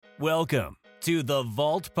Welcome to the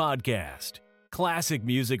Vault Podcast, classic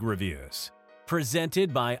music reviews,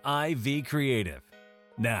 presented by IV Creative.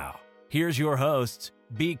 Now, here's your hosts,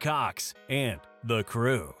 B. Cox and the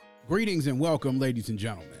crew. Greetings and welcome, ladies and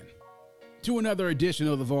gentlemen, to another edition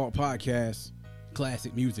of the Vault Podcast,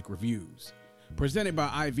 classic music reviews, presented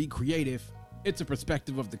by IV Creative. It's a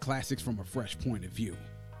perspective of the classics from a fresh point of view.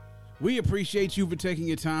 We appreciate you for taking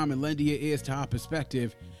your time and lending your ears to our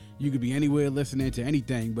perspective. You could be anywhere listening to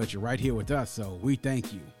anything, but you're right here with us, so we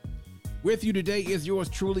thank you. With you today is yours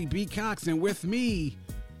truly, B. Cox, and with me,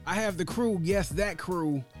 I have the crew. Yes, that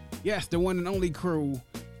crew. Yes, the one and only crew.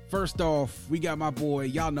 First off, we got my boy.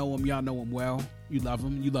 Y'all know him well. You love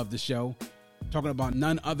him. You love the show. Talking about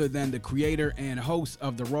none other than the creator and host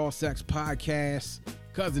of the Raw Sex Podcast,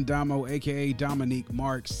 Cousin Damo, a.k.a. Dominique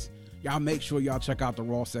Marks. Y'all make sure y'all check out the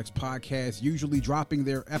Raw Sex Podcast, usually dropping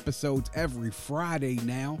their episodes every Friday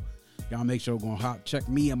now. Y'all make sure you're going to check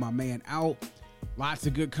me and my man out. Lots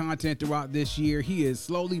of good content throughout this year. He is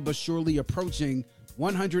slowly but surely approaching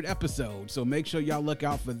 100 episodes, so make sure y'all look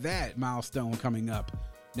out for that milestone coming up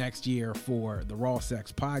next year for the Raw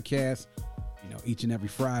Sex Podcast. You know, each and every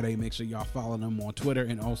Friday, make sure y'all follow him on Twitter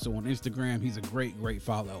and also on Instagram. He's a great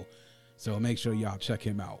follow, so make sure y'all check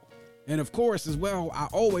him out. And of course, as well, I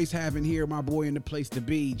always have in here my boy in the place to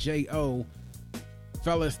be, J.O.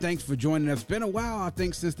 Fellas, thanks for joining us. Been a while, I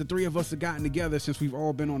think, since the three of us have gotten together, since we've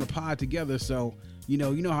all been on a pod together. So, you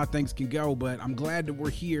know how things can go, but I'm glad that we're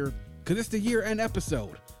here because it's the year-end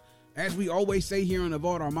episode. As we always say here on the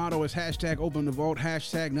Vault, our motto is hashtag open the vault,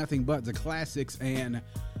 hashtag nothing but the classics. And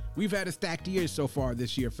we've had a stacked year so far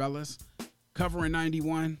this year, fellas. Covering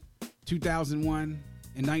 91, 2001,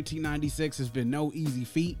 and 1996 has been no easy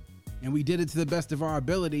feat. And we did it to the best of our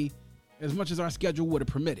ability, as much as our schedule would have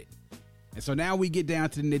permitted. And so now we get down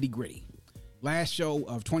to the nitty gritty. Last show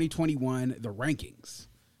of 2021, the rankings,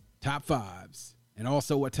 top fives, and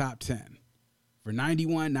also a top 10 for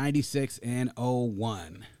 91, 96, and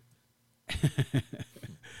 01.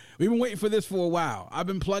 We've been waiting for this for a while. I've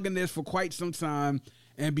been plugging this for quite some time.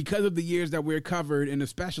 And because of the years that we're covered, and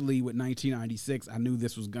especially with 1996, I knew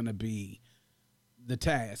this was going to be the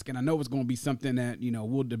task, and I know it's going to be something that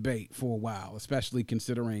we'll debate for a while, especially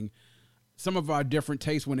considering some of our different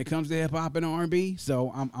tastes when it comes to hip hop and R&B.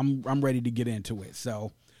 So I'm ready to get into it.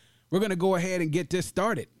 So we're going to go ahead and get this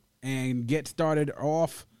started and get started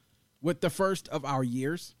off with the first of our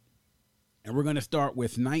years, and we're going to start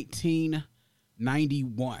with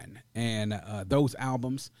 1991 and those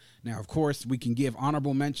albums. Now, of course, we can give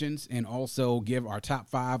honorable mentions and also give our top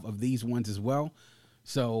five of these ones as well.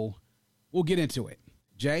 So we'll get into it.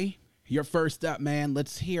 Jay, you're first up, man.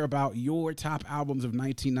 Let's hear about your top albums of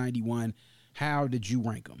 1991. How did you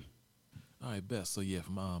rank them? All right, best. So, yeah,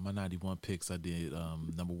 for my 91 picks, I did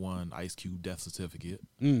number one, Ice Cube, Death Certificate.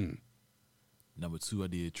 Number two, I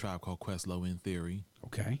did Tribe Called Quest, Low End Theory.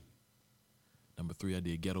 Okay. Number three, I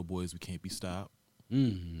did Ghetto Boys, We Can't Be Stopped.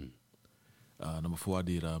 Number four, I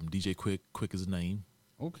did DJ Quick, Quick Is a Name.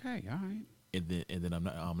 Okay, all right. And then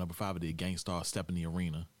number five, I did Gangstar, Step in the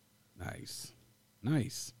Arena. Nice. Now,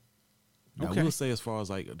 Okay. I will say, as far as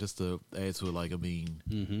like just to add to it, like I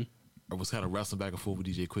mean, I was kind of wrestling back and forth with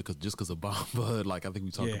DJ Quick just because of Bomb Bud. Like I think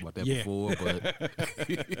we talked about that before, but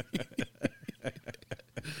it's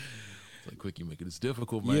like Quick, you make it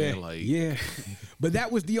difficult, man. But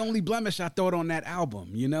that was the only blemish I thought on that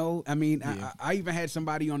album. I mean, I even had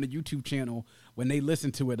somebody on the YouTube channel when they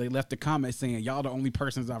listened to it, they left a comment saying, "Y'all the only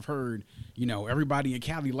persons I've heard. Everybody in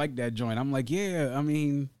Cali liked that joint." I'm like, yeah, I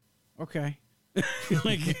mean. Okay.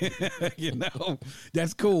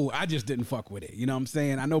 That's cool. I just didn't fuck with it. You know what I'm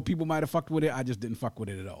saying? I know people might have fucked with it. I just didn't fuck with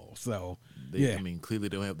it at all. So, I mean, clearly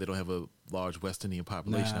they don't have a large West Indian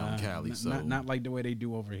population out in Cali. So not like the way they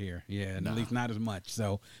do over here. Yeah, at least not as much.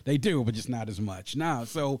 So they do, but just not as much.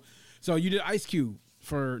 So you did Ice Cube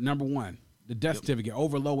for number one, the Death Certificate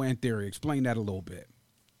over Low End Theory. Explain that a little bit.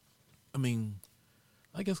 I mean,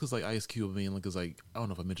 I guess because like Ice Cube, I mean, because like I don't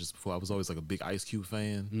know if I mentioned this before, I was always like a big Ice Cube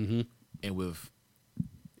fan, and with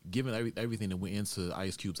given everything that went into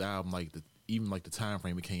Ice Cube's album, like even the time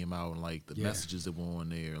frame it came out and like the messages that were on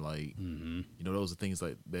there, like those are things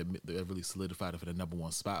like that really solidified it for the number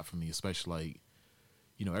one spot for me, especially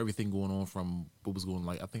like everything going on from what was going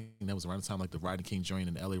like I think that was around the time like the Rodney King joint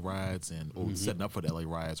and the LA riots or setting up for the LA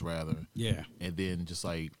riots rather, and then just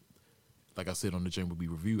like I said on the joint, we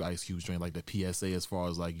review Ice Cube's joint, like the PSA as far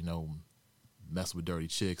as like, messing with dirty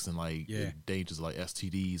chicks and like the dangers of like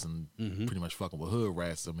STDs and pretty much fucking with hood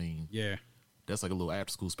rats. I mean, that's like a little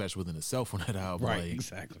after school special within itself on that album. Right, like,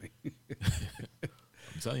 exactly. I'm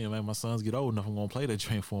telling you, man, my sons get old enough, I'm gonna play that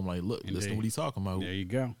train for him. Like, look, listen to what he's talking about. There you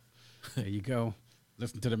go.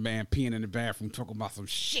 Listen to the man peeing in the bathroom talking about some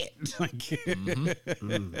shit.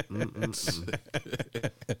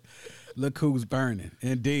 Look who's burning.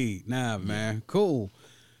 Indeed. Nah, man. Cool.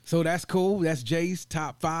 So that's cool. That's Jay's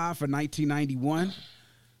top 5 for 1991.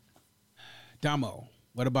 Damo,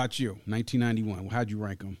 what about you? 1991. How'd you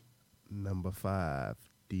rank them? Number 5,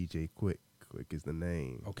 DJ Quick. Quick is the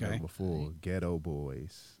name. Okay. Number 4, Ghetto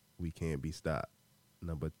Boys. We Can't Be Stopped.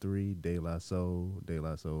 Number 3, De La Soul. De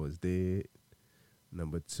La Soul is Dead.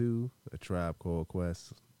 Number 2, A Tribe Called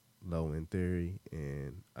Quest, Low End Theory,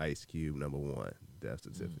 and Ice Cube. Number 1, Death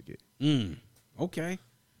Certificate. Okay.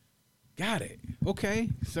 Got it. Okay.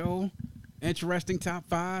 So, interesting top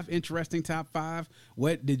 5.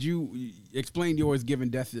 What did you explain yours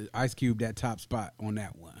giving Ice Cube that top spot on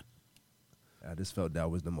that one? I just felt that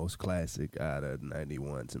was the most classic out of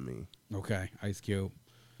 91 to me. Okay. Ice Cube.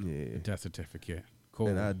 Yeah. Death Certificate. Cool.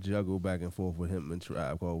 And I juggled back and forth with him and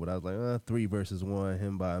Tribe Called, but I was like, 3 versus 1,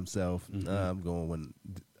 him by himself. I'm going with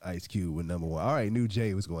Ice Cube with number 1. I already knew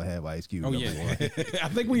Jay was going to have Ice Cube number 1. I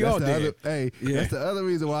think we all did. That's the other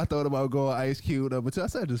reason why I thought about going Ice Cube number 2. I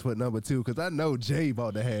said just put number 2 because I know Jay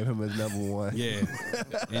about to have him as number 1. Yeah,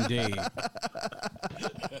 indeed.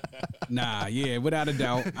 Nah, yeah, without a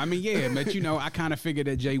doubt. I mean, yeah, but I kind of figured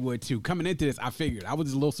that Jay would too. Coming into this, I figured. I was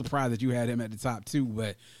just a little surprised that you had him at the top 2,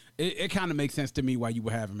 but it kind of makes sense to me why you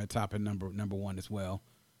would have him at top and number 1 as well.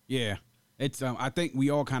 Yeah. It's I think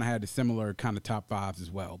we all kind of had a similar kind of top 5s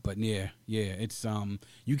as well. But yeah, it's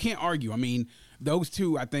you can't argue. I mean, those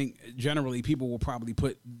two, I think generally people will probably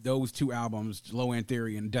put those 2 albums, Low End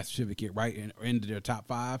Theory and Death Certificate, right into their top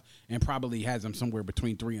 5, and probably has them somewhere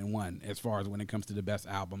between 3 and 1 as far as when it comes to the best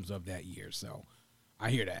albums of that year. So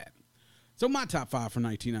I hear that. So my top 5 for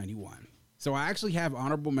 1991. So I actually have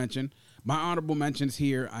honorable mention. My honorable mentions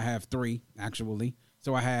here, I have 3 actually.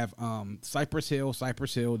 So I have Cypress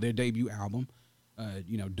Hill, their debut album.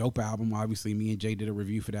 Dope album. Obviously, me and Jay did a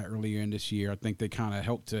review for that earlier in this year. I think they kind of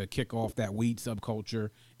helped to kick off that weed subculture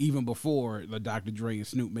even before the Dr. Dre and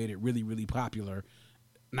Snoop made it really, really popular,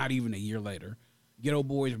 not even a year later. Ghetto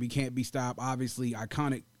Boys, We Can't Be Stopped, obviously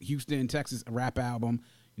iconic Houston, Texas rap album.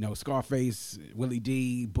 Scarface, Willie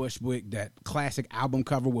D, Bushwick, that classic album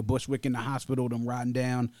cover with Bushwick in the hospital, them riding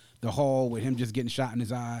down the hall with him just getting shot in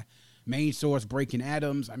his eye. Main Source, Breaking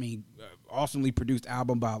Atoms. I mean, awesomely produced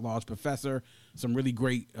album by Large Professor. Some really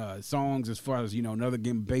great songs as far as, Another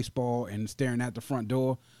Game of Baseball and Staring at the Front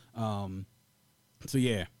Door. So,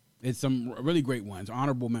 yeah, it's some really great ones.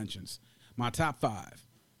 Honorable mentions. My top 5.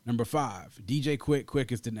 Number 5, DJ Quick,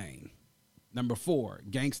 Quick is the name. Number 4,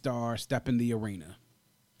 Gangstar, Step in the Arena.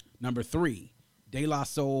 Number 3, De La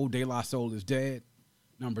Soul is Dead.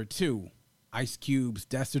 Number 2, Ice Cube's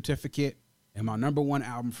Death Certificate. And my number 1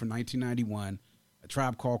 album from 1991, A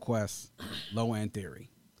Tribe Called Quest, Low End Theory.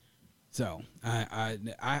 So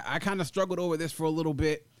I kind of struggled over this for a little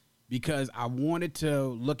bit because I wanted to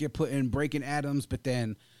look at putting Breaking Atoms, but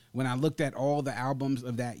then when I looked at all the albums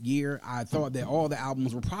of that year, I thought that all the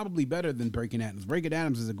albums were probably better than Breaking Atoms. Breaking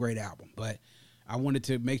Atoms is a great album, but I wanted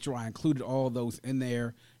to make sure I included all those in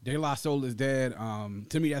there. De La Soul is Dead.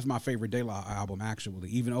 To me, that's my favorite De La album, actually,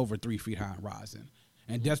 even over 3 Feet High and Rising.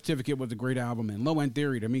 And Death Certificate was a great album. And Low End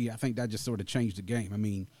Theory, to me, I think that just sort of changed the game. I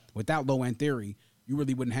mean, without Low End Theory, you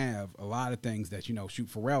really wouldn't have a lot of things that, Shoot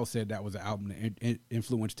Pharrell said that was an album that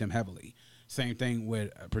influenced him heavily. Same thing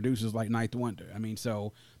with producers like Ninth Wonder. I mean,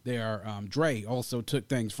 so Dre also took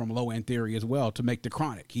things from Low End Theory as well to make The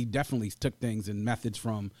Chronic. He definitely took things and methods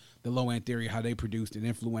from the Low End Theory, how they produced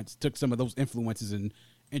and took some of those influences and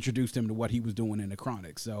introduced him to what he was doing in The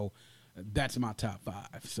Chronic. So that's my top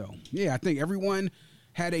 5. So, yeah, I think everyone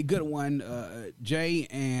had a good one. Jay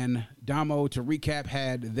and Damo, to recap,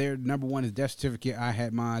 had their number 1 is Death Certificate. I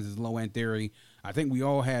had mine as Low End Theory. I think we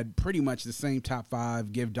all had pretty much the same top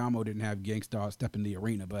 5. Damo didn't have Gangstar, Step in the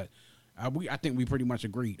Arena, but I think we pretty much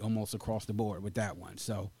agreed almost across the board with that one.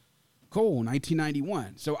 So, cool,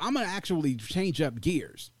 1991. So I'm going to actually change up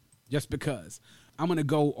gears just because. I'm going to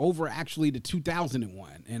go over actually to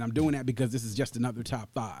 2001, and I'm doing that because this is just another top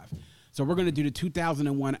 5. So we're going to do the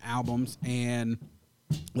 2001 albums, and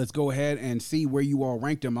let's go ahead and see where you all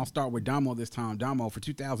ranked them. I'll start with Damo this time. Damo, for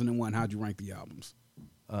 2001, how'd you rank the albums?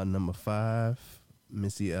 Number 5,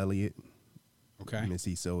 Missy Elliott. Okay.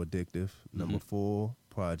 Missy So Addictive. Number 4,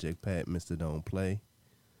 Project Pat, Mr. Don't Play.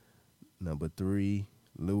 Number 3,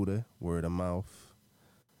 Luda, Word of Mouth.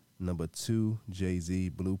 Number 2, Jay-Z,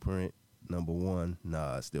 Blueprint. Number 1,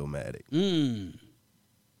 Nas, Stillmatic.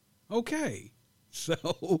 Okay. So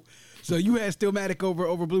you had Stillmatic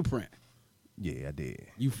over Blueprint. Yeah, I did.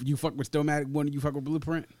 You fuck with Stillmatic more than you fuck with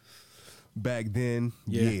Blueprint? Back then,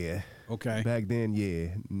 yeah. Okay. Back then,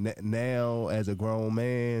 yeah. Now, as a grown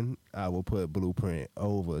man, I will put Blueprint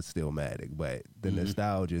over Stillmatic, but the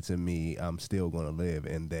nostalgia to me, I'm still gonna live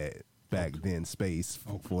in that back then space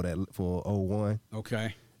for 01.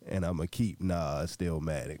 Okay. And I'm gonna keep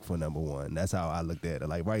Stillmatic for number one. That's how I looked at it.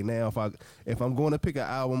 Like right now, if I'm going to pick an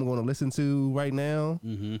album I'm going to listen to right now,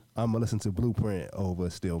 I'm gonna listen to Blueprint over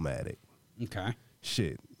Stillmatic. Okay.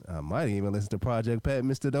 Shit, I might even listen to Project Pat,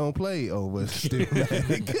 Mr. Don't Play over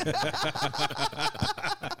Stillmatic.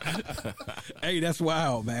 Hey, that's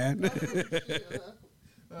wild, man.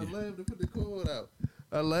 I laughed and put the cord out.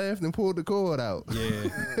 I laughed and pulled the cord out. Yeah.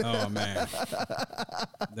 Oh man,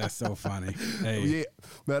 that's so funny. Hey. Yeah.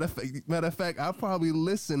 Matter of fact, I probably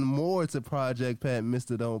listened more to Project Pat,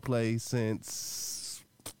 Mr. Don't Play since.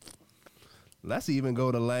 Let's even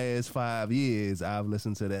go the last 5 years. I've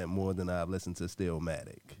listened to that more than I've listened to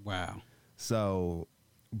Stillmatic. Wow. So,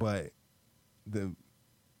 but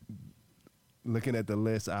looking at the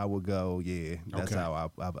list, I would go, yeah. That's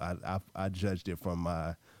how I judged it from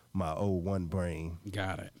my 01 brain.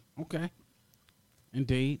 Got it. Okay.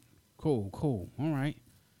 Indeed. Cool. All right.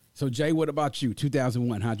 So Jay, what about you?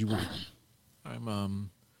 2001. How'd you rank?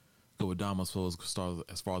 I'm go with Dom as far as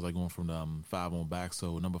like going from the 5 on back.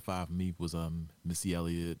 So number 5 for me was Missy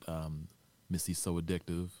Elliott, Missy So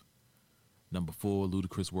Addictive. Number 4,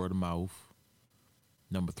 Ludacris, Word of Mouth.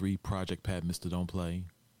 Number 3, Project Pat, Mr. Don't Play.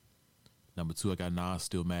 Number 2, I got Nas,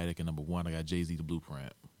 Stillmatic, and number 1, I got Jay-Z, The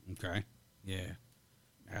Blueprint. Okay. Yeah.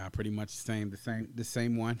 Pretty much the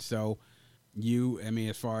same one. So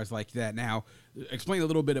as far as like that. Now, explain a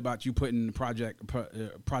little bit about you putting Project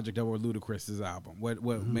over Ludacris's album. What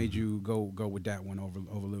made you go with that one over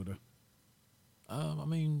Luda?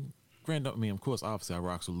 Of course, obviously I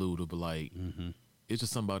rocks with Luda, but like, it's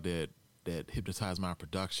just something about that hypnotized my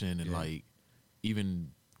production and like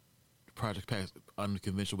even Project Pat's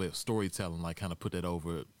unconventional way of storytelling, like kind of put it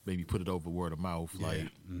over word of mouth, like.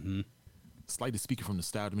 Slightly speaking from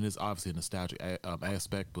nostalgia, I mean, it's obviously a nostalgic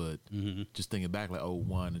aspect, but just thinking back like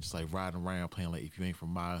 01 and just like riding around playing like If You Ain't From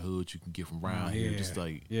My Hood, You Can Get From Around Here, just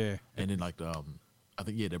like and then like the I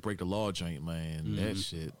think that Break the Law joint, man, that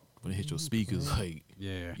shit when it hit your speakers, like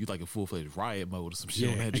you like a full-fledged riot mode or some shit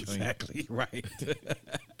on that joint. Exactly right.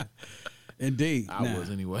 Indeed, I was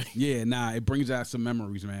anyway. Yeah, it brings out some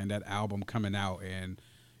memories, man. That album coming out and.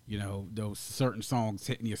 You know, those certain songs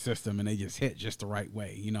hitting your system and they just hit just the right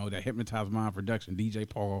way. You know, that Hypnotized Mind production, DJ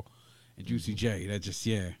Paul and Juicy J. That just,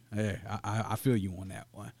 I feel you on that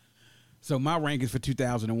one. So my rankings for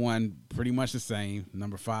 2001, pretty much the same.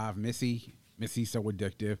 Number 5, Missy So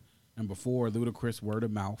Addictive. Number 4, Ludacris, Word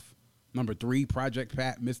of Mouth. Number 3, Project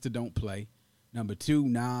Pat, Mr. Don't Play. Number 2,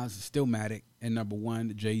 Nas, Stillmatic. And number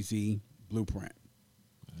 1, Jay-Z, Blueprint.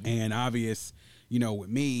 And obvious, you know, with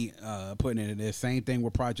me putting it in there, same thing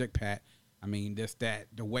with Project Pat. I mean,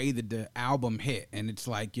 the way that the album hit, and it's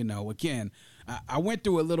like, you know, again, I went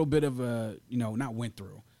through a little bit of I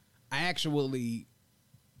actually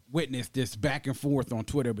witnessed this back and forth on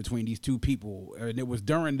Twitter between these two people, and it was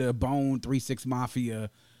during the Bone 3 6 Mafia,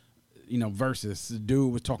 you know, versus the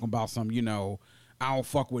dude was talking about some, you know, I don't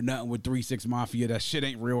fuck with nothing with 3 6 Mafia. That shit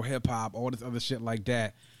ain't real hip hop. All this other shit like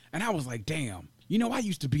that, and I was like, damn. You know, I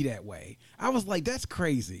used to be that way. I was like, that's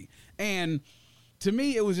crazy. And to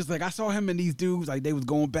me, it was just like I saw him and these dudes, like they was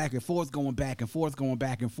going back and forth.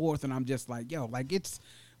 And I'm just like, yo, like it's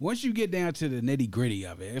once you get down to the nitty gritty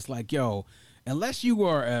of it, it's like, yo, unless you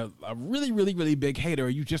are a really, really, really big hater or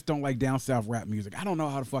you just don't like down south rap music, I don't know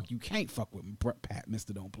how the fuck you can't fuck with Pat,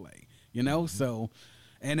 Mr. Don't Play. You know? So,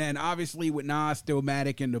 and then obviously with Nas,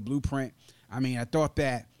 Stillmatic, and the Blueprint, I mean, I thought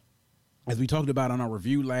that, as we talked about on our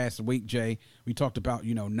review last week, Jay, we talked about,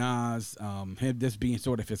 you know, Nas, him this being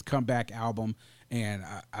sort of his comeback album, and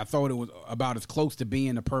I thought it was about as close to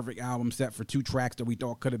being a perfect album set for 2 tracks that we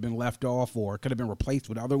thought could have been left off or could have been replaced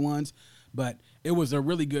with other ones, but it was a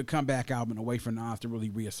really good comeback album, a way for Nas to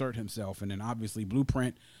really reassert himself, and then obviously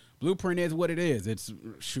Blueprint is what it is. It's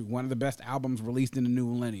one of the best albums released in the new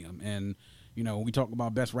millennium, and, you know, when we talk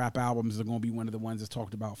about best rap albums, they're going to be one of the ones that's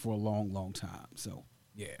talked about for a long, long time, so,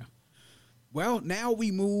 yeah. Well, now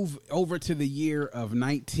we move over to the year of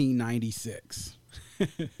 1996.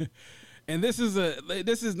 And this is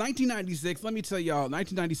 1996. Let me tell y'all,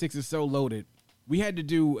 1996 is so loaded. We had to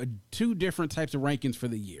do 2 different types of rankings for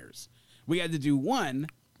the years. We had to do one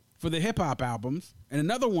for the hip hop albums and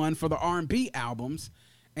another one for the R&B albums.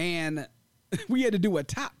 And we had to do a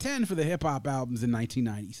top 10 for the hip hop albums in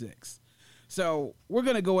 1996. So we're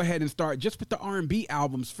going to go ahead and start just with the R&B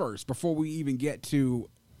albums first before we even get to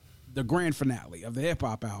the grand finale of the hip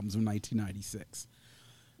hop albums of 1996.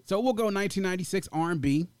 So we'll go 1996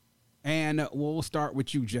 R&B. And we'll start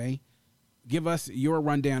with you, Jay. Give us your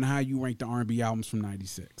rundown of how you rank the R&B albums from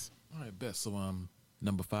 96. All right, bet. So,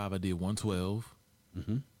 number 5, I did 112.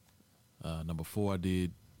 Number 4, I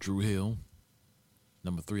did Drew Hill.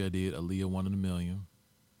 Number 3, I did Aaliyah, 1 in a Million.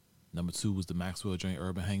 Number 2 was the Maxwell joint,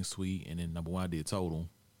 Urban Hang Suite. And then number 1, I did Total.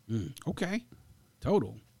 Okay.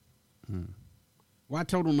 Total. Why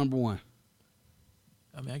Total number 1?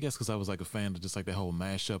 I mean, I guess because I was like a fan of just like that whole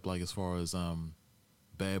mashup, like as far as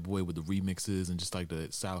Bad Boy with the remixes and just like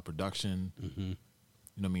the style of production. You know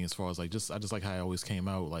what I mean? As far as like I just like how it always came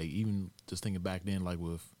out. Like even just thinking back then, like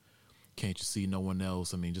with Can't You See No One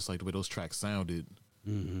Else. I mean, just like the way those tracks sounded.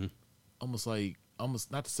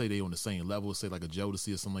 Almost not to say they on the same level, say like a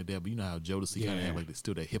Jodeci or something like that, but you know how Jodeci kind of had like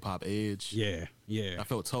still that hip hop edge. Yeah. I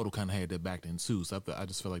felt Total kind of had that back then too. So I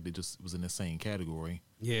just felt like they just was in the same category.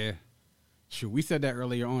 Yeah. Sure. We said that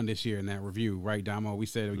earlier on this year in that review, right, Damo? We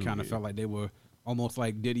said we kind of felt like they were almost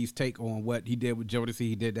like Diddy's take on what he did with Jodeci.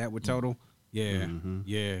 He did that with Total. Yeah.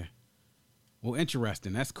 Yeah. Well,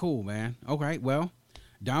 interesting. That's cool, man. Okay. Well,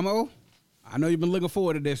 Damo, I know you've been looking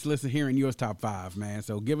forward to this. Listen, hearing yours top 5, man.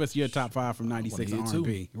 So give us your top 5 from 96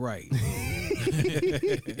 R&B. Right.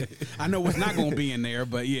 I know what's not going to be in there,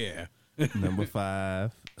 but yeah. Number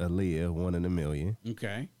 5, Aaliyah, 1 in a Million.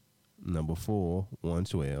 Okay. Number 4,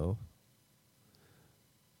 112.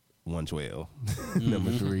 112.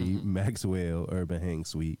 Number 3, Maxwell, Urban Hang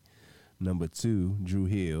Suite. Number 2, Drew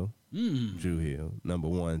Hill. Drew Hill. Number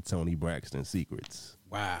 1, Tony Braxton, Secrets.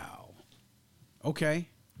 Wow. Okay.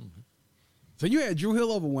 So you had Drew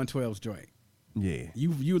Hill over 112's joint. Yeah.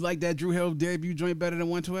 You like that Drew Hill debut joint better than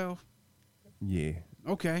 112? Yeah.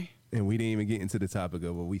 Okay. And we didn't even get into the topic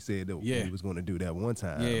of what we said that we was going to do that one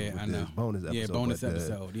time. Yeah, with I the know. Bonus episode. Yeah, bonus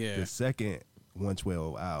episode. The second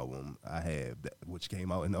 112 album I have, which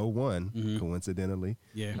came out in 01, coincidentally,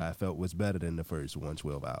 I felt was better than the first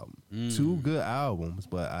 112 album. 2 good albums,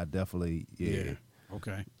 but I definitely,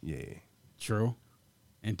 Okay. Yeah. True.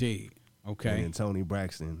 Indeed. Okay. And then Tony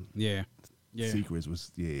Braxton. Yeah. Secrets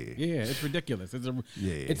was Yeah, it's ridiculous.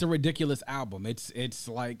 It's a ridiculous album. It's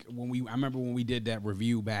like I remember when we did that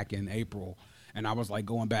review back in April, and I was like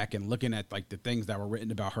going back and looking at like the things that were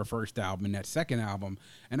written about her first album and that second album,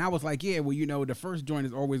 and I was like, yeah, well, the first joint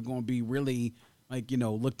is always going to be really like,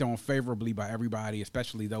 looked on favorably by everybody,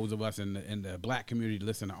 especially those of us in the black community to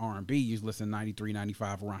listen to R&B. You listen 93,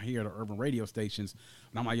 95 around here, the urban radio stations.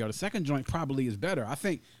 And I'm like, the second joint probably is better. I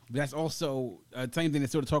think that's also same thing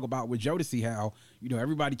that sort of talk about with Jodeci, how,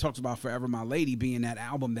 everybody talks about Forever My Lady being that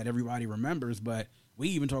album that everybody remembers. But we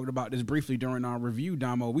even talked about this briefly during our review,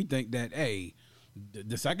 Damo. We think that,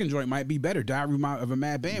 the second joint might be better. Diary of a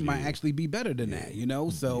Mad Band might actually be better than that,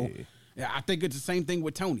 So... Yeah, I think it's the same thing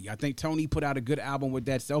with Tony. I think Tony put out a good album with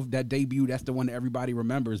that debut. That's the one that everybody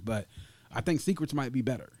remembers. But I think Secrets might be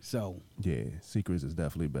better. So yeah, Secrets is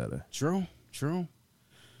definitely better. True.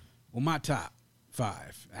 Well, my top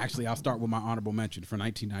 5. Actually, I'll start with my honorable mention for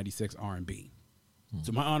 1996 R&B.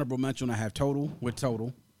 So my honorable mention, I have Total with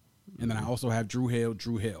Total, and then I also have Drew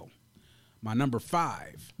Hill. My number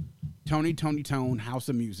 5, Tony Tone, House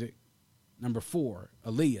of Music. Number 4,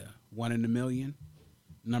 Aaliyah, 1 in a Million.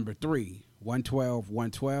 Number 3,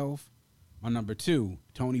 112. My number 2,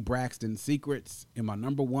 Tony Braxton, Secrets. And my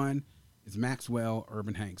number 1 is Maxwell,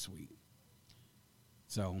 Urban Hang Suite.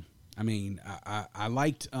 So, I mean, I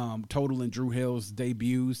liked Total and Drew Hill's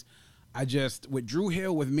debuts. With Drew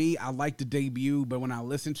Hill, with me, I liked the debut, but when I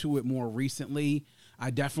listened to it more recently,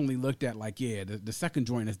 I definitely looked at the second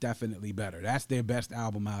joint is definitely better. That's their best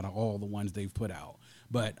album out of all the ones they've put out.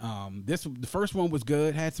 But the first one was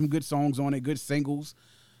good, had some good songs on it, good singles.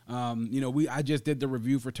 I just did the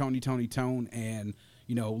review for Tony Tone, and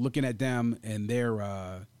looking at them and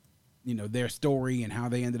their story and how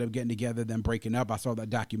they ended up getting together, them breaking up. I saw that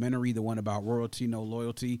documentary, the one about Royalty No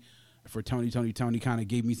Loyalty, for Tony, kind of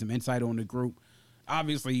gave me some insight on the group.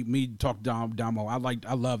 Obviously, me talk Damo. I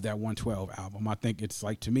love that 112 album. I think it's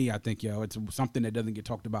it's something that doesn't get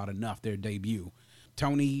talked about enough. Their debut.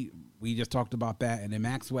 Tony, we just talked about that. And then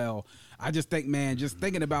Maxwell, I just think, man, just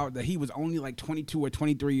thinking about that he was only like 22 or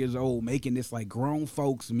 23 years old making this like grown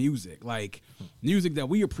folks music, like music that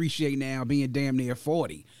we appreciate now being damn near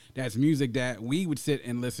 40. That's music that we would sit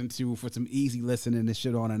and listen to for some easy listening and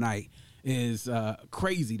shit on a night. Is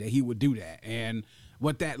crazy that he would do that. And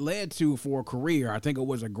what that led to for a career, I think it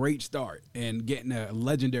was a great start and getting a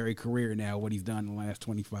legendary career now, what he's done in the last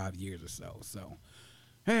 25 years or so. So,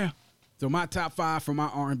 yeah. So my top 5 for my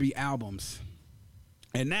R&B albums.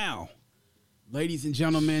 And now, ladies and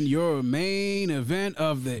gentlemen, your main event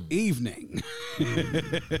of the evening.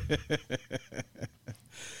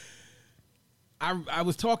 I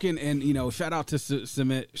was talking, and shout out to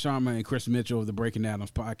Sumit Sharma and Chris Mitchell of the Breaking Atoms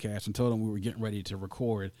podcast, and told them we were getting ready to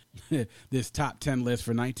record this top 10 list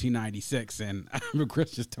for 1996. And I remember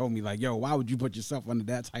Chris just told me, like, yo, why would you put yourself under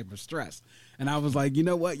that type of stress? And I was like, you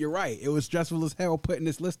know what, you're right. It was stressful as hell putting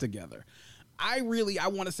this list together. I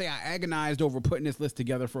want to say I agonized over putting this list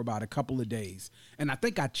together for about a couple of days, and I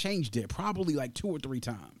think I changed it probably like 2 or 3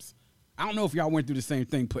 times. I don't know if y'all went through the same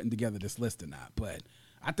thing putting together this list or not, but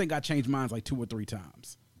I think I changed mine like 2 or 3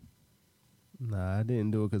 times. Nah, I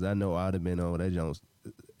didn't do it because I know I'd have been on that Jones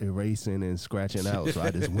erasing and scratching out, so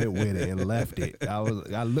I just went with it and left it.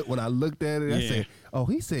 When I looked at it, I said, "Oh,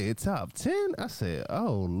 he said top 10." I said,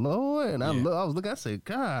 "Oh Lord," and I was looking. I said,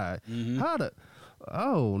 "God, how the."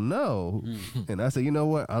 Oh no! And I said, you know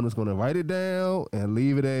what? I'm just gonna write it down and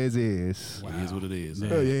leave it as is. Wow. It is what it is.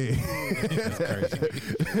 Oh yeah. That's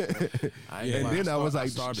crazy. And then I was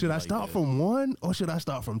like, should I start from 1 or should I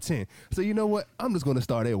start from 10? So you know what? I'm just gonna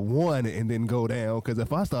start at 1 and then go down, because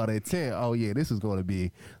if I start at 10, oh yeah, this is gonna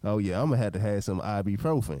be. Oh yeah, I'm gonna have to have some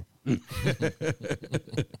ibuprofen.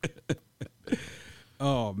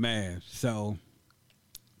 Oh man, so.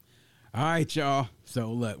 All right, y'all.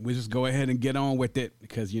 So look, we just go ahead and get on with it,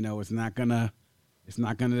 because it's not gonna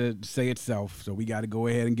say itself. So we got to go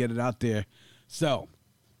ahead and get it out there. So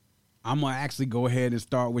I'm gonna actually go ahead and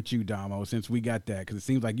start with you, Damo, since we got that, because it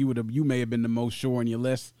seems like you may have been the most sure on your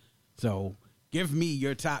list. So give me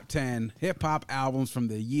your top 10 hip hop albums from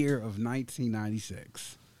the year of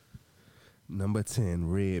 1996. Number 10,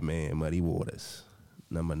 Redman, Muddy Waters.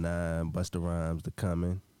 Number 9, Busta Rhymes, The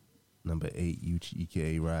Coming. Number 8,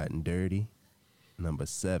 UGK, Riding Dirty. Number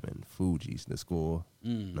 7, Fugees, The Score.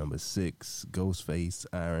 Number 6, Ghostface,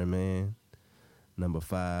 Iron Man. Number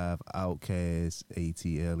 5, Outkast, AT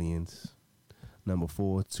Aliens. Number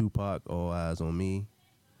 4, Tupac, All Eyes on Me.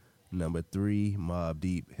 Number 3, Mobb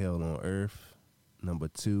Deep, Hell on Earth. Number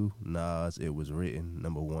 2, Nas, It Was Written.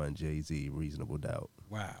 Number 1, Jay-Z, Reasonable Doubt.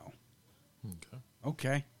 Wow.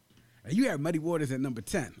 Okay. And you have Muddy Waters at number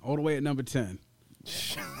 10, all the way at number 10.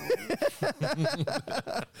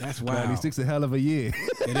 That's wild. 96 a hell of a year.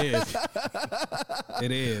 It is.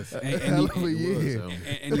 It is. And hell of a year.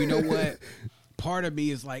 And you know what? Part of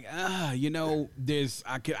me is like, there's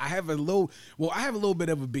I have a little bit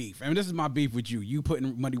of a beef. I mean, this is my beef with you. You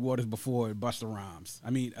putting Muddy Waters before Busta Rhymes.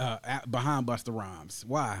 I mean, behind Busta Rhymes.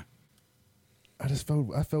 Why? I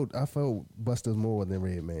felt Busta's more than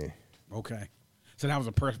Redman. Okay. So that was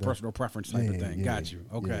a personal preference type of thing. Got you.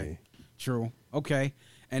 Okay. Yeah. True. Okay.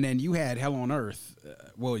 And then you had Hell on Earth.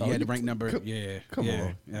 You had to rank number. Come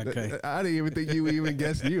on. Okay. I didn't even think you even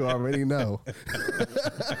guessed. You already know.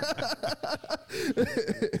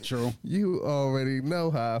 True. You already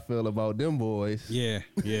know how I feel about them boys. Yeah.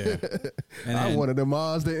 And I wanted the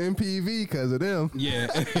Mazda MPV because of them. Yeah.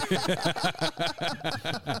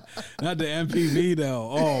 Not the MPV though.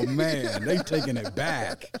 Oh man, they taking it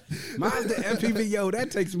back. Mazda MPV, yo, that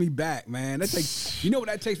takes me back, man. You know what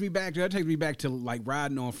that takes me back to? That takes me back to like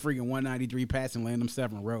riding on freaking 193 passing Lanham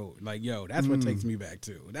 7 Road. Like, yo, that's what takes me back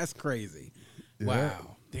to. That's crazy. Yeah.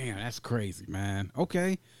 Wow. Damn, that's crazy, man.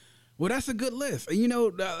 Okay. Well, that's a good list. And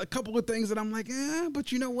a couple of things that I'm like,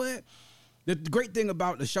 but you know what? The great thing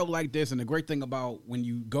about the show like this, and the great thing about when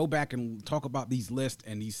you go back and talk about these lists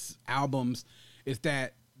and these albums, is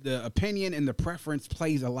that the opinion and the preference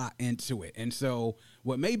plays a lot into it. And so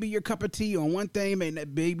what may be your cup of tea on one thing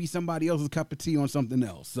may be somebody else's cup of tea on something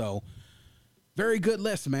else. So very good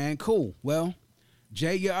list, man. Cool. Well,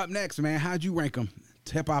 Jay, you're up next, man. How'd you rank them?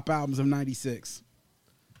 Hip-hop albums of 96.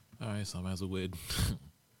 All right, so I might as well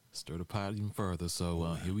stir the pot even further.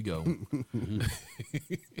 So here we go.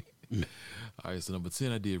 All right, so number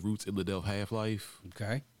 10, I did Roots, Illadelph, Half-Life.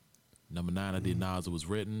 Okay. Number 9, I did Nas, It Was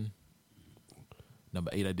Written.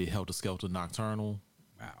 Number 8, I did Helter Skelter, Nocturnal.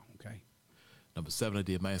 Wow, okay. Number 7, I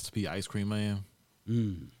did Master P, Ice Cream Man.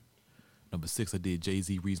 Number 6, I did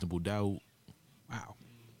Jay-Z, Reasonable Doubt. Wow.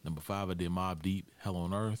 Number 5, I did Mobb Deep, Hell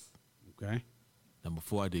on Earth. Okay. Number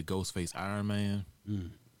 4, I did Ghostface, Iron Man.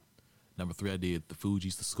 Number 3, I did The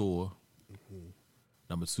Fugees, The Score.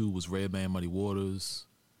 Number 2 was Redman, Muddy Waters.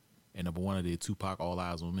 And number 1, I did Tupac, All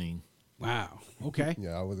Eyes on Me. Wow. Okay.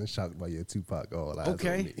 Yeah, I wasn't shocked by your Tupac All Eyes on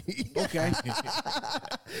Me. Okay.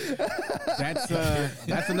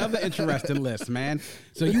 That's another interesting list, man.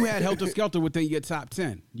 So you had Helter Skelter within your top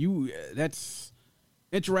 10. That's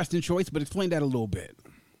interesting choice, but explain that a little bit.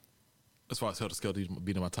 As far as Helter Skelter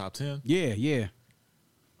being in my top 10? Yeah.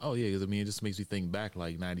 Oh, yeah, because, it just makes me think back,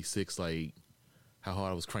 like, 96, like, how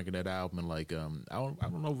hard I was cranking that album. And, like, I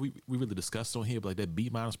don't know if we really discussed on here, but, like, that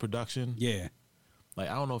beat minus production. Yeah. Like,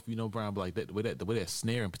 I don't know if you know Brian, but like the way that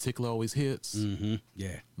snare in particular always hits. Mm-hmm.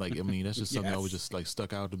 Yeah. Like, I mean, that's just something that always just like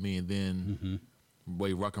stuck out to me. And then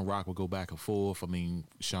way Ruck and Rock would go back and forth. I mean,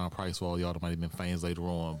 Sean Price, for all y'all that might have been fans later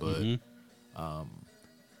on, but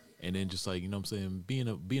and then just like, you know what I'm saying,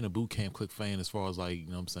 being a Boot Camp Click fan as far as like, you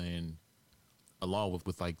know what I'm saying, along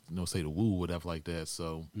with like, you know, say the Wu, whatever like that.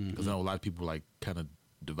 So, because I know a lot of people were like kind of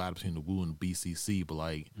divided between the Wu and the BCC, but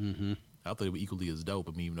like, I thought they were equally as dope.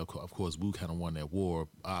 I mean, even though of course Wu kind of won that war,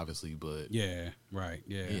 obviously, but Yeah. Right.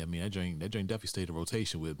 Yeah. I mean, that joint definitely stayed in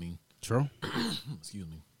rotation with me. True. Excuse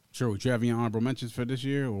me. Sure. Would you have any honorable mentions for this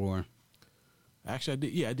year, or? Actually, I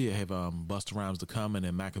did. Yeah, I did have Busta Rhymes, The Common,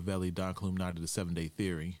 and Machiavelli, Don Illuminati, The 7 Day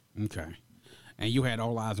Theory. Okay. And you had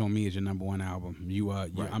All Eyes on Me as your number one album.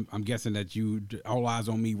 Right. I'm guessing that All Eyes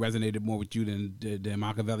on Me resonated more with you than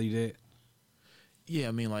Machiavelli did. Yeah,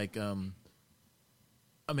 I mean, like,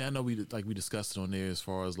 I know we discussed it on there as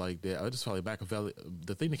far as like that. I just felt like Machiavelli.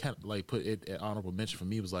 The thing that kind of like put it at honorable mention for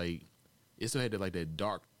me was like it still had that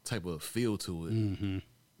dark type of feel to it. Mm-hmm.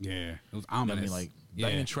 Yeah, it was You know ominous. what I mean, like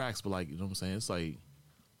banging tracks, but like, you know what I'm saying? It's like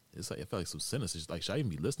I felt like some sinister. Like, should I even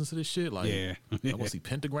be listening to this shit? Like, Yeah. I want to see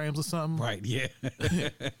pentagrams or something. Right, yeah.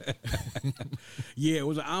 Yeah, it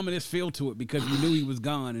was an ominous feel to it because you knew he was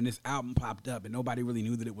gone and this album popped up and nobody really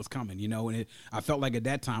knew that it was coming, you know? And I felt like at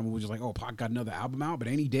that time it was just like, oh, Pac got another album out, but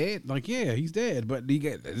ain't he dead? Like, yeah, he's dead, but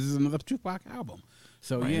this is another Tupac album.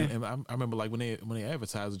 So, Right, yeah. and I remember like when they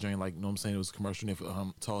advertised it during, like, you know what I'm saying, it was a commercial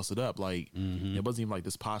and Toss It Up. Like, it wasn't even like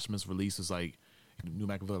this posthumous release. It's like New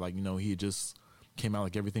Machiavelli, like, you know, he had just came out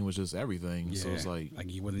like everything was just everything. Yeah, So it's like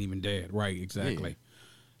he wasn't even dead. Right, exactly.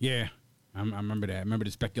 Yeah. I remember that. I remember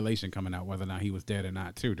the speculation coming out whether or not he was dead or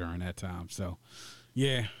not too during that time. So,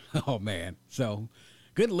 yeah. Oh man. So,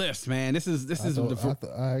 good list, man. This is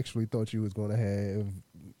I actually thought you was going to have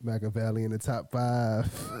Machiavelli in the top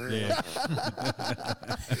 5. yeah.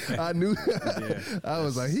 I knew. I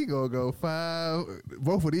was like, he gonna go 5.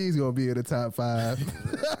 Both of these gonna be in the top 5.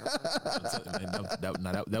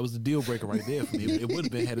 that was the deal breaker right there for me. It would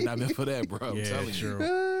have been had it not been for that, bro. I'm telling you. true.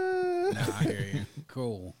 Nah, I hear you.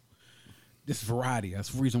 Cool. This variety. That's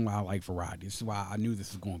the reason why I like variety. This is why I knew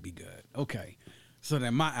this was going to be good. Okay. So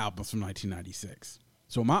then my albums from 1996.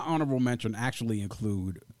 So my honorable mention actually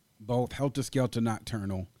include both Helter Skelter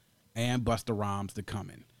Nocturnal and Busta Rhymes The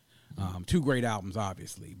Common. 2 great albums,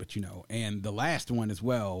 obviously, but you know, and the last one as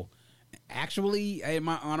well. Actually, in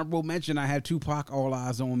my honorable mention, I have Tupac, All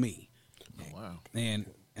Eyes on Me. Oh, wow.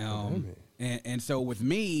 And so with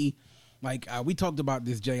me, like we talked about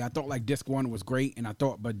this, Jay. I thought like disc 1 was great, and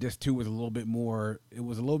but disc 2 was a little bit more. It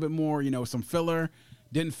was a little bit more, you know, some filler.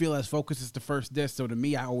 Didn't feel as focused as the first disc. So to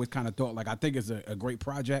me, I always kind of thought like I think it's a great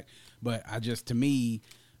project, but to me,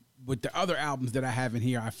 with the other albums that I have in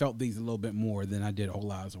here, I felt these a little bit more than I did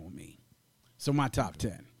All Eyes on Me. So my top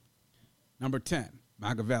 10. Number 10,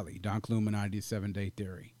 Machiavelli, Don Illuminati, 7 Day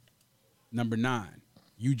Theory. Number 9,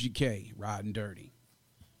 UGK, Riding Dirty.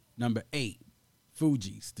 Number 8,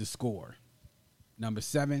 Fugees, The Score. Number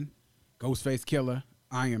 7, Ghostface Killer,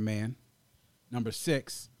 Iron Man. Number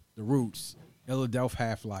 6, The Roots, Philadelphia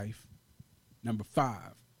Half-Life. Number 5,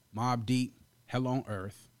 Mobb Deep, Hell on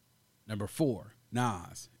Earth. Number 4,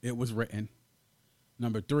 Nas, It Was Written.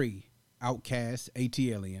 Number 3, Outkast,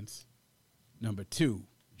 AT-Aliens. Number 2,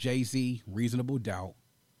 Jay-Z, Reasonable Doubt.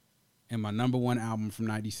 And my number 1 album from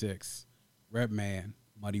 96, Redman,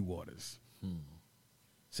 Muddy Waters.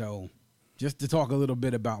 So just to talk a little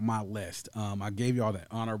bit about my list, I gave you all the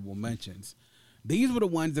honorable mentions. These were the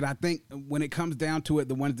ones that I think, when it comes down to it,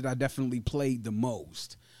 the ones that I definitely played the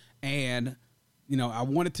most. And, you know, I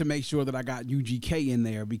wanted to make sure that I got UGK in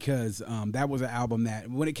there because that was an album that,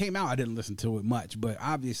 when it came out, I didn't listen to it much. But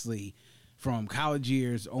obviously, from college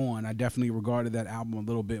years on, I definitely regarded that album a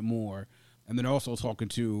little bit more. And then also talking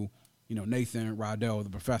to, you know, Nathan Riddell, the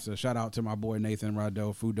professor. Shout out to my boy Nathan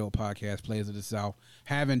Riddell, Food Dope Podcast, Players of the South.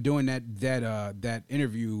 Doing that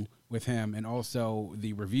interview with him, and also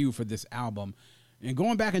the review for this album, and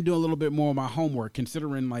going back and doing a little bit more of my homework,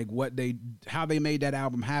 considering like how they made that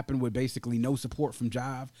album happen with basically no support from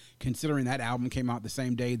Jive. Considering that album came out the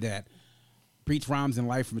same day that Beats, Rhymes, and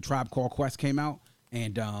Life from A Tribe Called Quest came out,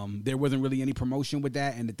 and there wasn't really any promotion with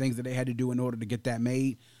that, and the things that they had to do in order to get that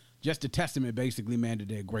made. Just a testament, basically, man, to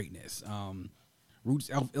their greatness.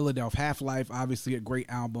 Roots, Philadelphia Half-Life, obviously a great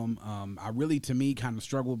album. I really, to me, kind of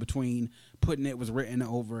struggled between putting It Was Written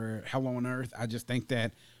over Hell on Earth. I just think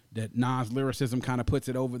that Nas' lyricism kind of puts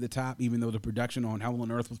it over the top, even though the production on Hell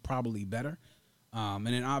on Earth was probably better. And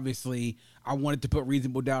then obviously, I wanted to put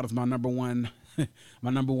Reasonable Doubt as my number one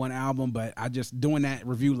album, but I just, doing that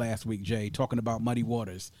review last week, Jay, talking about Muddy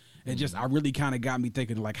Waters, It just, I really kind of got me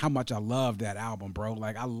thinking like how much I love that album, bro.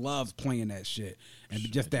 Like I love playing that shit. And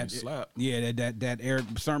just that, that Eric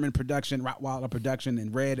Sermon production, Rottweiler production,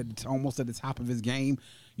 and Red almost at the top of his game,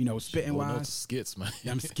 you know, spitting wise. Skits, man.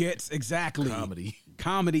 Them skits, exactly.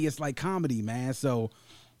 Comedy. It's like comedy, man. So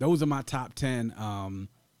those are my top 10.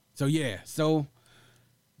 So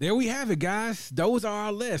there we have it, guys. Those are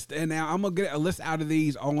our list. And now I'm going to get a list out of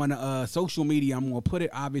these on social media. I'm going to put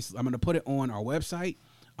it, obviously, I'm going to put it on our website.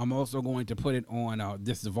 I'm also going to put it on,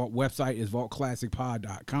 this Vault website is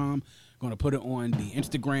vaultclassicpod.com. Going to put it on the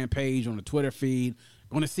Instagram page, on the Twitter feed.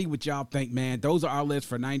 Going to see what y'all think, man. Those are our lists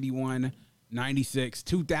for 91, 96,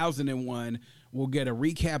 2001. We'll get a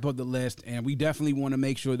recap of the list, and we definitely want to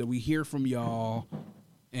make sure that we hear from y'all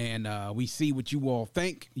and we see what you all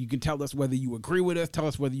think. You can tell us whether you agree with us, tell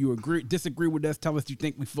us whether you disagree with us, tell us you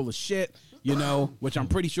think we full of shit, you know, which I'm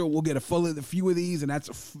pretty sure we'll get a few of these, and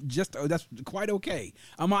that's quite okay.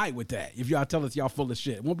 I'm all right with that. If y'all tell us y'all full of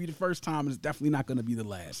shit, it won't be the first time, and it's definitely not going to be the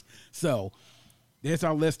last. So there's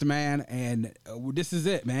our list, man, and this is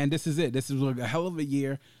it, man. This is it. This is a hell of a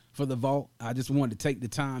year for the Vault. I just wanted to take the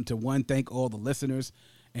time to, thank all the listeners.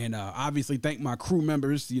 And obviously thank my crew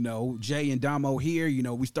members, you know, Jay and Damo here. You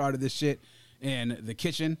know, we started this shit in the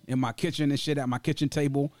kitchen, in my kitchen and shit, at my kitchen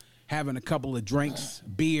table, having a couple of drinks,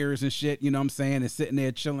 beers and shit, you know what I'm saying, and sitting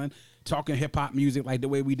there chilling, talking hip-hop music like the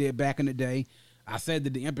way we did back in the day. I said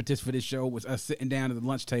that the impetus for this show was us sitting down at the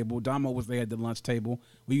lunch table. Damo was there at the lunch table.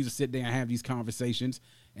 We used to sit there and have these conversations,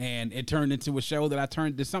 and it turned into a show that I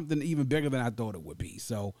turned to something even bigger than I thought it would be.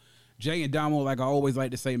 So Jay and Damo, like I always like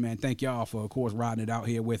to say, man, thank y'all for, of course, riding it out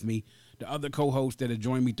here with me. The other co-hosts that have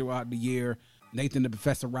joined me throughout the year, Nathan the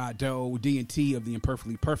Professor Roddo, D&T of the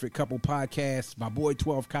Imperfectly Perfect Couple podcast, my boy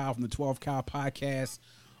 12 Kyle from the 12 Kyle podcast.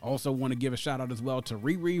 Also want to give a shout out as well to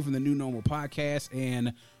Riri from the New Normal podcast,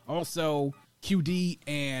 and also QD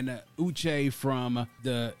and Uche from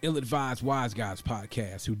the Ill-Advised Wise Guys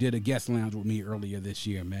podcast, who did a guest lounge with me earlier this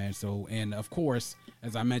year, man. So, and of course,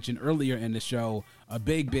 as I mentioned earlier in the show, a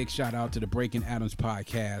big shout out to the Breaking Adams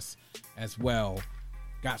podcast as well.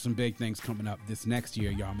 Got some big things coming up this next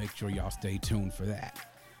year. Y'all make sure y'all stay tuned for that.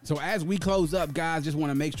 So as we close up, guys, just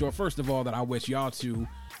want to make sure, first of all, that I wish y'all two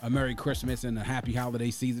a Merry Christmas and a happy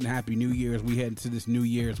holiday season, Happy New Year as we head into this new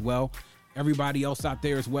year as well. Everybody else out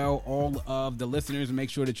there as well, all of the listeners, make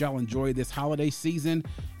sure that y'all enjoy this holiday season,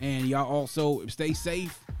 and y'all also stay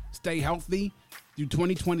safe, stay healthy through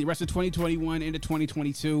 2020, rest of 2021 into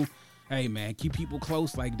 2022. Hey, man, keep people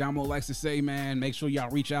close. Like Damo likes to say, man, make sure y'all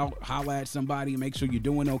reach out, holla at somebody, and make sure you're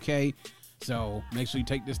doing okay. So make sure you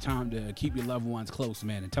take this time to keep your loved ones close,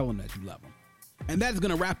 man, and tell them that you love them. And that's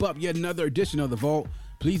going to wrap up yet another edition of The Vault.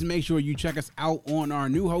 Please make sure you check us out on our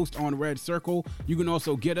new host on Red Circle. You can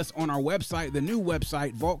also get us on our website, the new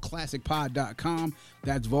website, vaultclassicpod.com.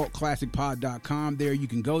 That's vaultclassicpod.com. There, you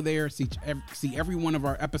can go there, see every one of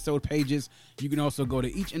our episode pages. You can also go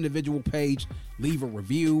to each individual page, leave a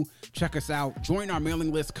review, check us out, join our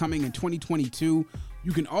mailing list coming in 2022.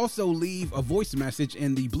 You can also leave a voice message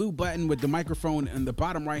in the blue button with the microphone in the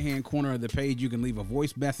bottom right-hand corner of the page. You can leave a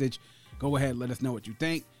voice message. Go ahead, let us know what you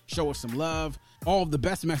think. Show us some love. All of the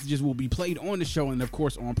best messages will be played on the show and, of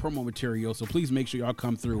course, on promo material. So please make sure y'all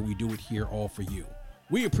come through. We do it here all for you.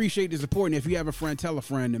 We appreciate the support. And if you have a friend, tell a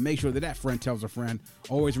friend, and make sure that friend tells a friend.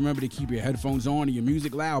 Always remember to keep your headphones on and your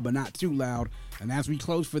music loud, but not too loud. And as we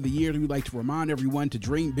close for the year, we'd like to remind everyone to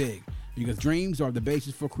dream big, because dreams are the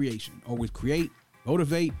basis for creation. Always create,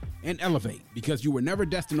 motivate, and elevate, because you were never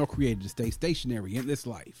destined or created to stay stationary in this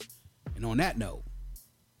life. And on that note,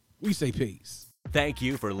 we say peace. Thank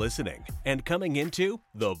you for listening and coming into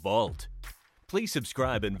The Vault. Please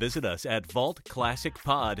subscribe and visit us at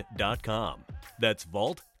vaultclassicpod.com. That's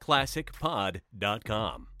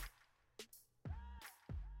vaultclassicpod.com.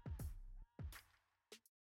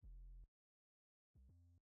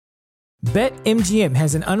 BetMGM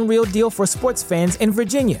has an unreal deal for sports fans in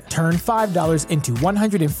Virginia. Turn $5 into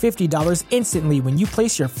 $150 instantly when you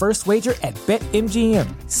place your first wager at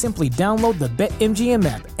BetMGM. Simply download the BetMGM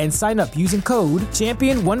app and sign up using code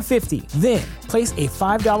Champion150. Then, place a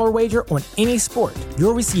 $5 wager on any sport.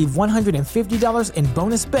 You'll receive $150 in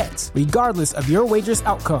bonus bets, regardless of your wager's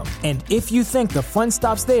outcome. And if you think the fun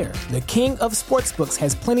stops there, the king of sportsbooks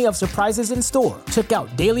has plenty of surprises in store. Check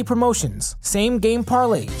out daily promotions, same-game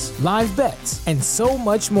parlays, live bets, and so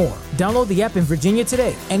much more. Download the app in Virginia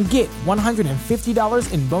today and get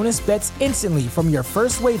 $150 in bonus bets instantly from your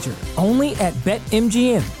first wager. Only at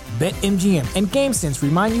BetMGM. BetMGM and GameSense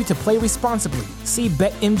remind you to play responsibly. See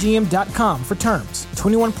BetMGM.com for terms.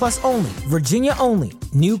 21 plus only. Virginia only.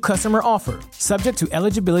 New customer offer. Subject to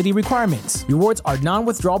eligibility requirements. Rewards are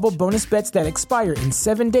non-withdrawable bonus bets that expire in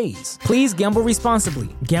 7 days. Please gamble responsibly.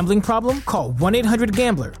 Gambling problem? Call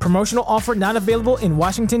 1-800-GAMBLER. Promotional offer not available in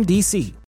Washington, D.C.